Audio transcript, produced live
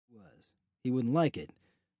He wouldn't like it,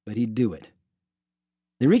 but he'd do it.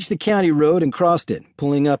 They reached the county road and crossed it,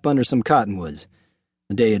 pulling up under some cottonwoods.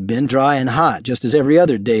 The day had been dry and hot, just as every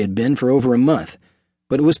other day had been for over a month,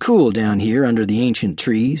 but it was cool down here under the ancient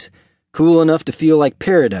trees, cool enough to feel like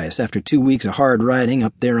paradise after 2 weeks of hard riding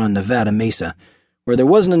up there on Nevada Mesa, where there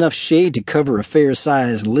wasn't enough shade to cover a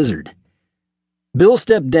fair-sized lizard. Bill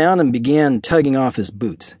stepped down and began tugging off his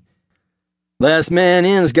boots. "Last man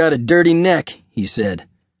in's got a dirty neck," he said.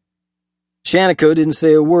 Shanico didn't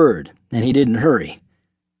say a word, and he didn't hurry.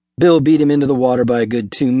 Bill beat him into the water by a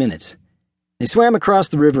good 2 minutes. They swam across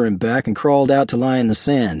the river and back and crawled out to lie in the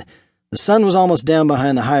sand. The sun was almost down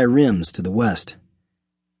behind the high rims to the west.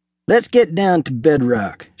 "Let's get down to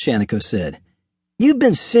bedrock," Shanico said. "You've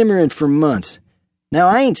been simmering for months. Now,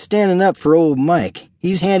 I ain't standing up for old Mike.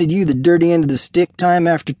 He's handed you the dirty end of the stick time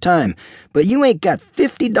after time, but you ain't got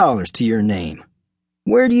 $50 to your name.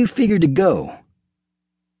 Where do you figure to go?"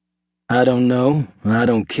 "I don't know, and I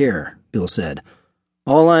don't care," Bill said.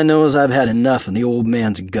 "All I know is I've had enough of the old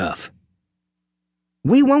man's guff."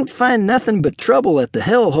 "We won't find nothing but trouble at the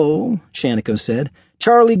hellhole," Shanico said.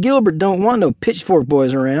 "Charlie Gilbert don't want no pitchfork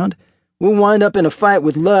boys around. We'll wind up in a fight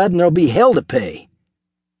with Ludd, and there'll be hell to pay."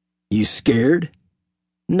 "You scared?"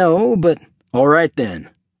 "No, but—" "All right then,"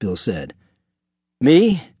 Bill said.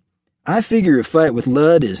 "Me? I figure a fight with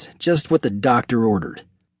Ludd is just what the doctor ordered."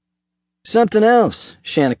 "Something else,"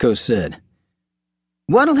 Shanico said.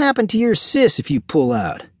 "What'll happen to your sis if you pull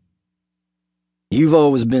out?" "You've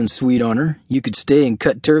always been sweet on her. You could stay and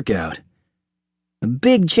cut Turk out." "A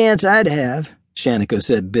big chance I'd have," Shanico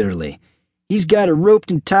said bitterly. "He's got her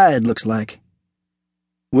roped and tied, looks like."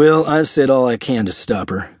 "Well, I've said all I can to stop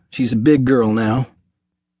her. She's a big girl now."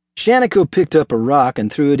 Shanico picked up a rock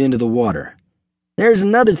and threw it into the water. "There's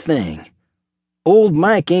another thing. Old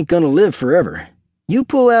Mike ain't gonna live forever. You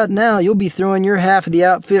pull out now, you'll be throwing your half of the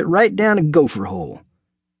outfit right down a gopher hole.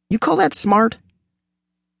 You call that smart?"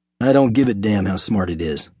 "I don't give a damn how smart it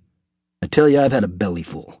is. I tell you, I've had a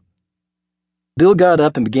bellyful." Bill got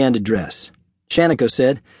up and began to dress. Shanico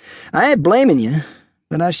said, "I ain't blaming you,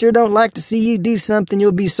 but I sure don't like to see you do something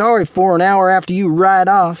you'll be sorry for an hour after you ride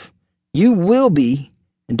off. You will be,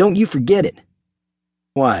 and don't you forget it."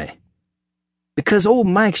 "Why?" "Because old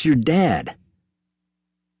Mike's your dad."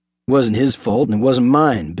 "It wasn't his fault, and it wasn't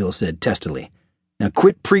mine," Bill said testily. "Now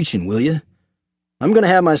quit preaching, will you? I'm going to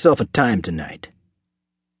have myself a time tonight."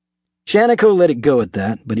 Shanico let it go at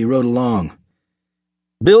that, but he rode along.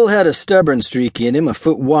 Bill had a stubborn streak in him a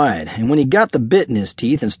foot wide, and when he got the bit in his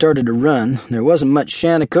teeth and started to run, there wasn't much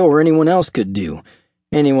Shanico or anyone else could do,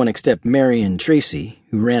 anyone except Marion Tracy,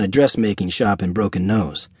 who ran a dressmaking shop in Broken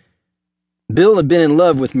Nose. Bill had been in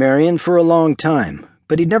love with Marion for a long time,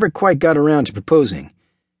 but he'd never quite got around to proposing.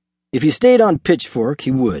 If he stayed on Pitchfork,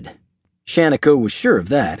 he would. Shanico was sure of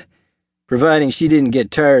that, providing she didn't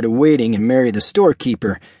get tired of waiting and marry the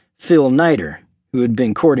storekeeper, Phil Niter, who had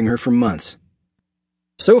been courting her for months.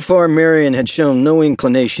 So far, Marion had shown no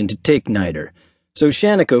inclination to take Niter, so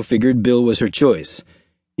Shanico figured Bill was her choice,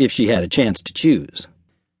 if she had a chance to choose.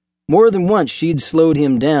 More than once she'd slowed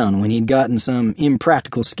him down when he'd gotten some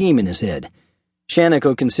impractical scheme in his head.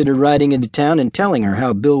 Shanico considered riding into town and telling her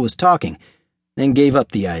how Bill was talking, then gave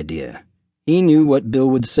up the idea. He knew what Bill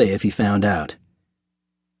would say if he found out.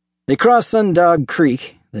 They crossed Sundog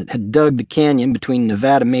Creek, that had dug the canyon between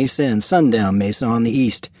Nevada Mesa and Sundown Mesa on the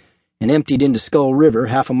east, and emptied into Skull River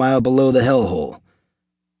half a mile below the hellhole.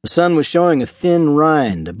 The sun was showing a thin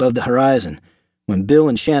rind above the horizon when Bill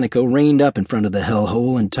and Shanico reined up in front of the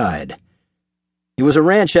hellhole and tied. It was a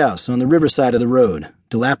ranch house on the riverside of the road,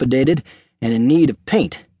 dilapidated and in need of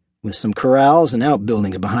paint, with some corrals and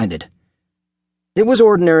outbuildings behind it. It was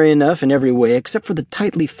ordinary enough in every way except for the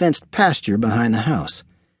tightly fenced pasture behind the house.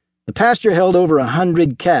 The pasture held over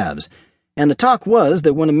 100 calves, and the talk was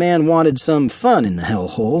that when a man wanted some fun in the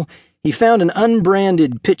hellhole, he found an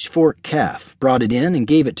unbranded pitchfork calf, brought it in, and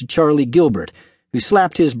gave it to Charlie Gilbert, who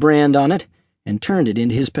slapped his brand on it and turned it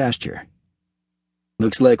into his pasture.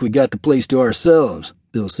 "Looks like we got the place to ourselves,"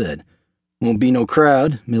 Bill said. "Won't be no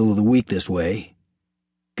crowd, middle of the week this way."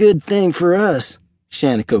 "Good thing for us,"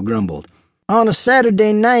 Shanico grumbled. "On a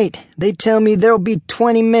Saturday night, they tell me there'll be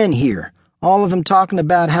 20 men here, all of them talking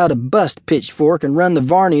about how to bust Pitchfork and run the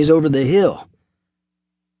Varneys over the hill."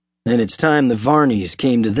 "Then it's time the Varneys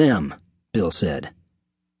came to them," Bill said.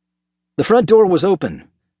 The front door was open.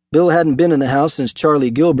 Bill hadn't been in the house since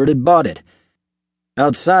Charlie Gilbert had bought it.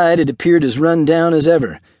 Outside, it appeared as run down as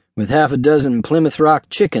ever, with half a dozen Plymouth Rock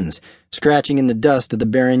chickens scratching in the dust of the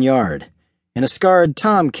barren yard, and a scarred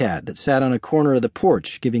tomcat that sat on a corner of the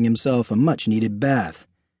porch giving himself a much-needed bath.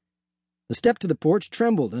 The step to the porch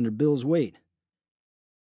trembled under Bill's weight.